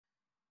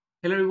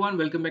Hello everyone,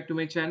 welcome back to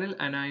my channel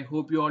and I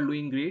hope you all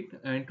doing great.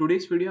 In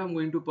today's video, I'm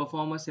going to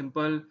perform a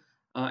simple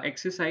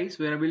exercise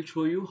where I will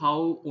show you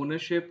how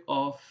ownership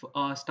of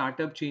a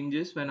startup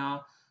changes when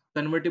our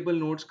convertible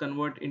notes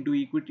convert into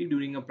equity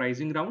during a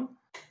pricing round.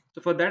 So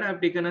for that,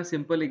 I've taken a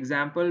simple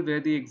example where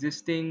the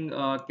existing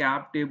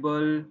cap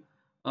table,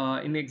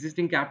 in the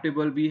existing cap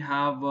table, we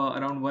have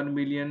around 1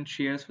 million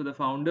shares for the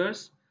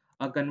founders,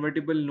 a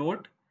convertible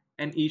note,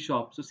 and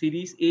ESOP. So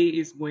Series A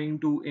is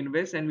going to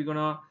invest and we're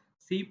gonna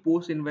see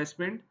post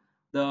investment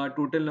the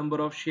total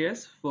number of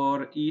shares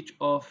for each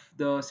of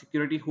the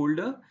security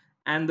holder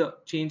and the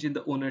change in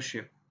the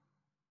ownership.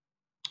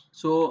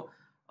 So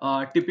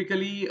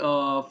typically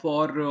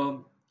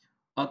for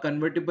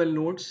convertible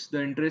notes,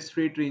 the interest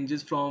rate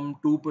ranges from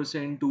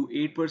 2% to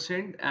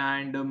 8%,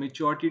 and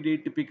maturity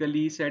date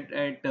typically set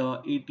at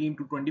 18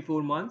 to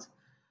 24 months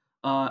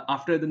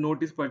after the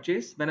note is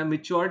purchased. When a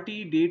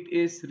maturity date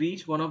is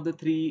reached, one of the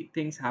three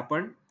things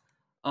happen.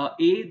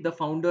 A, the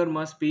founder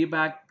must pay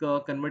back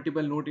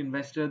convertible note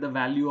investor the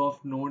value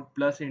of note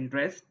plus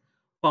interest.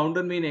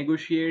 Founder may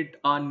negotiate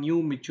a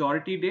new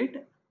maturity date,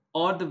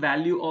 or the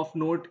value of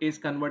note is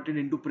converted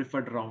into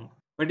preferred round.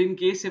 But in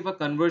case if a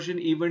conversion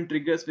event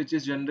triggers, which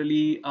is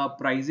generally a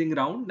pricing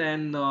round,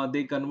 then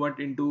they convert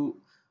into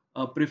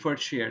preferred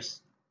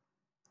shares.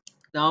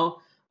 Now,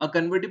 a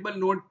convertible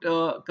note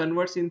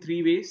converts in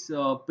three ways: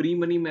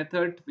 pre-money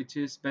method, which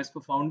is best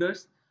for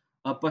founders;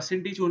 a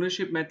percentage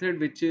ownership method,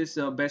 which is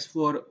best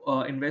for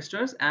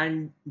investors;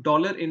 and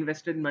dollar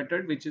invested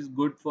method, which is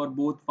good for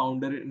both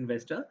founder and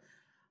investor.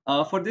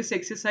 For this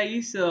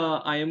exercise,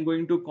 I am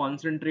going to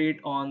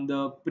concentrate on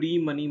the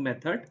pre-money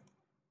method.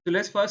 So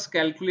let's first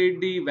calculate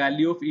the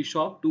value of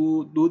ESOP.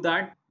 To do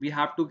that, we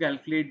have to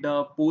calculate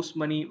the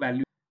post-money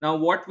value. Now,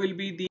 what will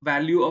be the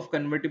value of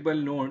convertible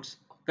notes?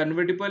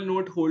 Convertible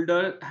note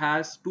holder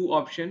has two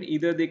options.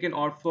 Either they can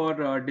opt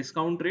for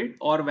discount rate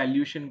or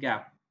valuation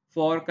gap.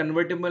 For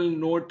convertible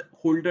note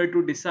holder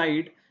to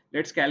decide,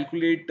 let's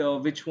calculate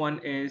which one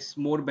is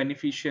more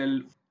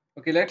beneficial.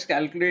 Okay, let's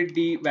calculate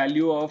the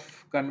value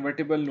of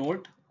convertible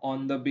note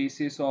on the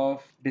basis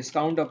of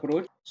discount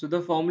approach. So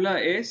the formula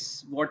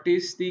is, what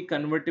is the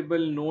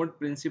convertible note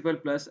principal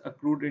plus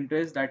accrued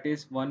interest, that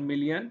is 1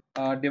 million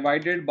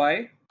divided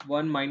by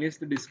 1 minus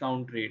the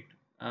discount rate.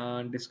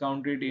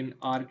 Discount rate in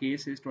our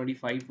case is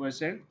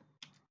 25%.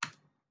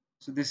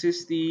 So this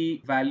is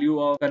the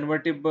value of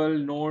convertible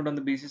note on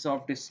the basis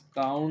of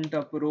discount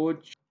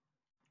approach.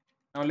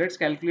 Now let's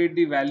calculate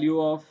the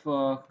value of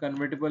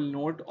convertible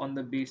note on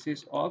the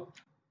basis of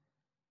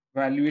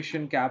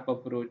valuation cap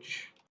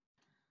approach.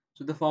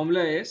 So the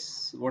formula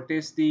is, what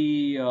is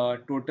the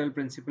total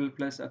principal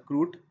plus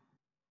accrued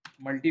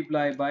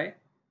multiply by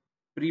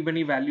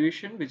pre-money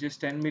valuation, which is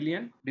 10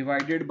 million,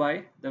 divided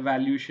by the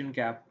valuation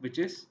cap, which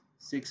is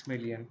 6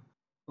 million.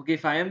 Okay,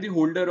 if I am the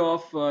holder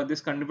of this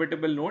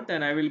convertible note,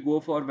 then I will go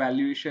for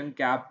valuation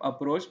cap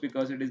approach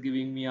because it is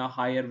giving me a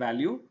higher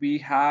value. We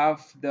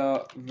have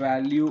the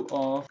value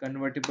of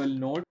convertible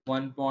note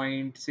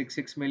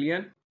 1.66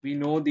 million. We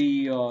know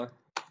the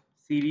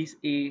Series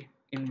A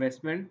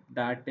investment,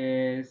 that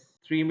is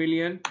 3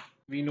 million.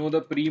 We know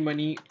the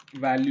pre-money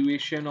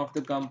valuation of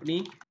the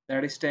company,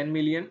 that is 10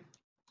 million.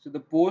 So the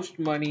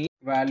post-money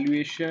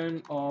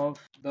valuation of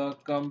the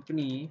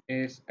company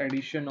is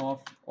addition of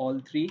all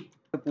three.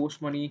 The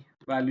post-money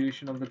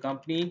valuation of the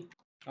company.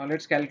 Now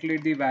let's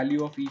calculate the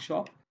value of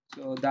ESOP.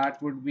 So that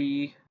would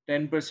be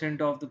 10%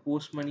 of the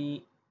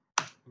post-money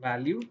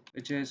value,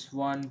 which is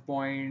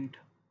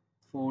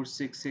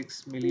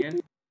 1.466 million.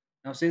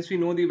 Now, since we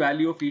know the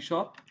value of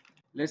ESOP,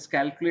 let's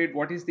calculate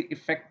what is the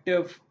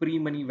effective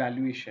pre-money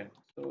valuation.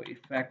 So,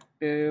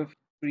 effective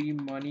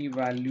pre-money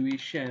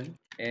valuation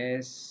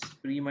is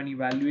pre-money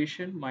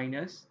valuation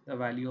minus the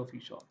value of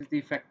ESOP. This is the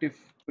effective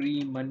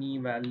pre-money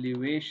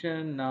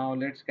valuation. Now,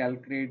 let's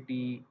calculate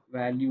the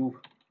value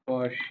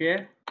per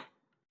share.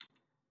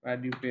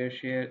 Value per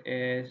share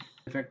is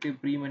effective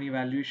pre-money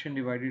valuation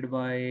divided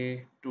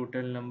by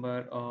total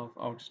number of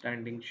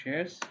outstanding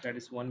shares, that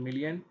is 1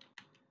 million.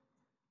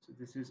 So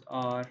this is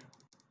our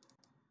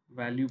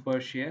value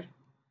per share.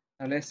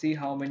 Now let's see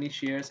how many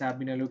shares have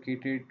been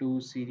allocated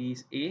to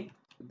Series A.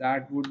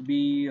 That would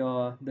be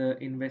the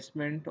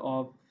investment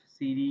of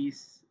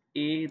Series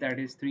A, that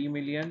is 3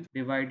 million,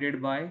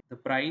 divided by the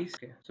price.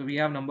 Okay. So we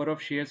have number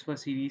of shares for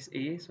Series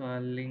A. So I'll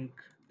link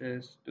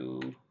this to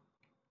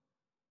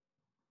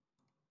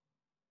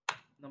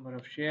number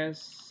of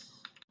shares.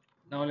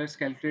 Now let's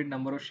calculate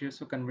number of shares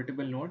for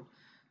convertible note.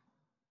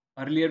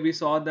 Earlier we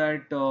saw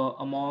that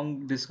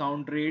among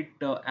discount rate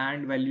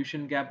and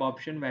valuation cap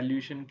option,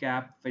 valuation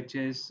cap which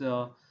is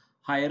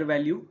higher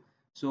value.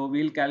 So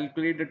we'll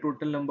calculate the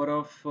total number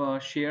of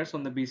shares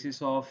on the basis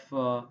of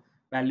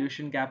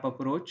valuation cap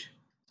approach.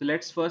 So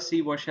let's first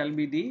see what shall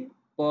be the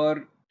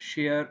per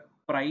share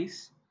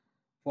price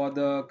for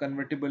the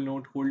convertible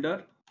note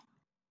holder.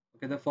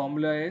 Okay, the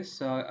formula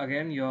is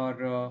again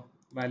your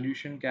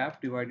valuation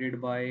cap divided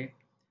by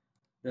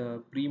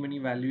the pre-money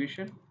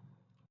valuation.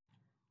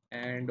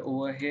 And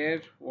over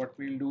here, what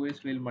we'll do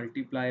is we'll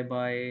multiply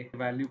by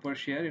value per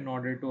share in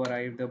order to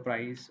arrive the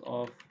price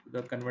of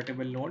the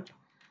convertible note.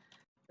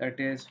 That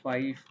is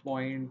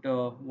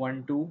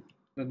 5.12.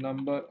 The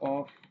number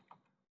of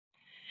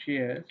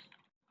shares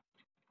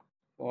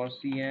for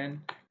CN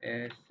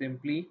is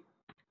simply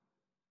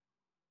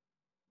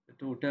the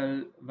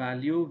total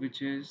value,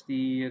 which is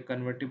the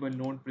convertible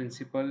note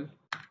principal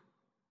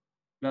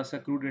plus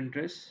accrued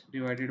interest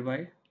divided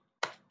by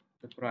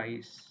the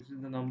price. This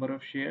is the number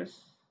of shares.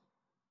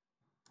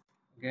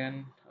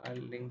 Again, I'll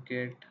link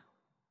it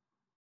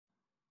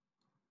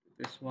to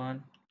this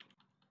one.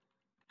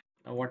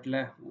 Now what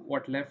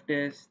left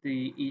is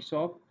the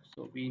ESOP.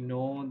 So we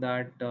know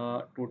that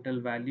the total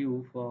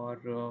value for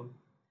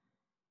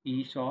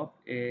ESOP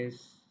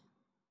is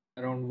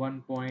around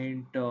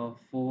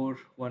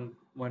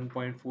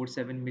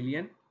 1.47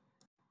 million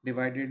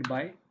divided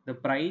by the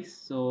price.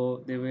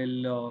 So the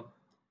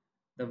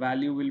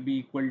value will be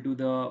equal to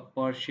the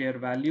per share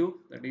value,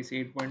 that is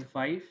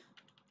 8.5.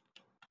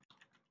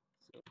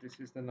 So this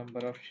is the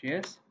number of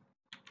shares,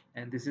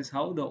 and this is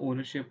how the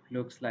ownership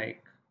looks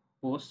like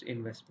post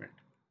investment.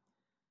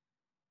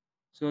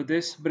 So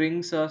this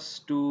brings us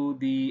to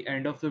the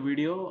end of the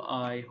video.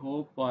 I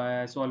hope,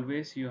 as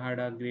always, you had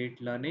a great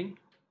learning,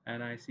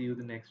 and I see you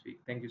the next week.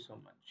 Thank you so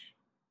much.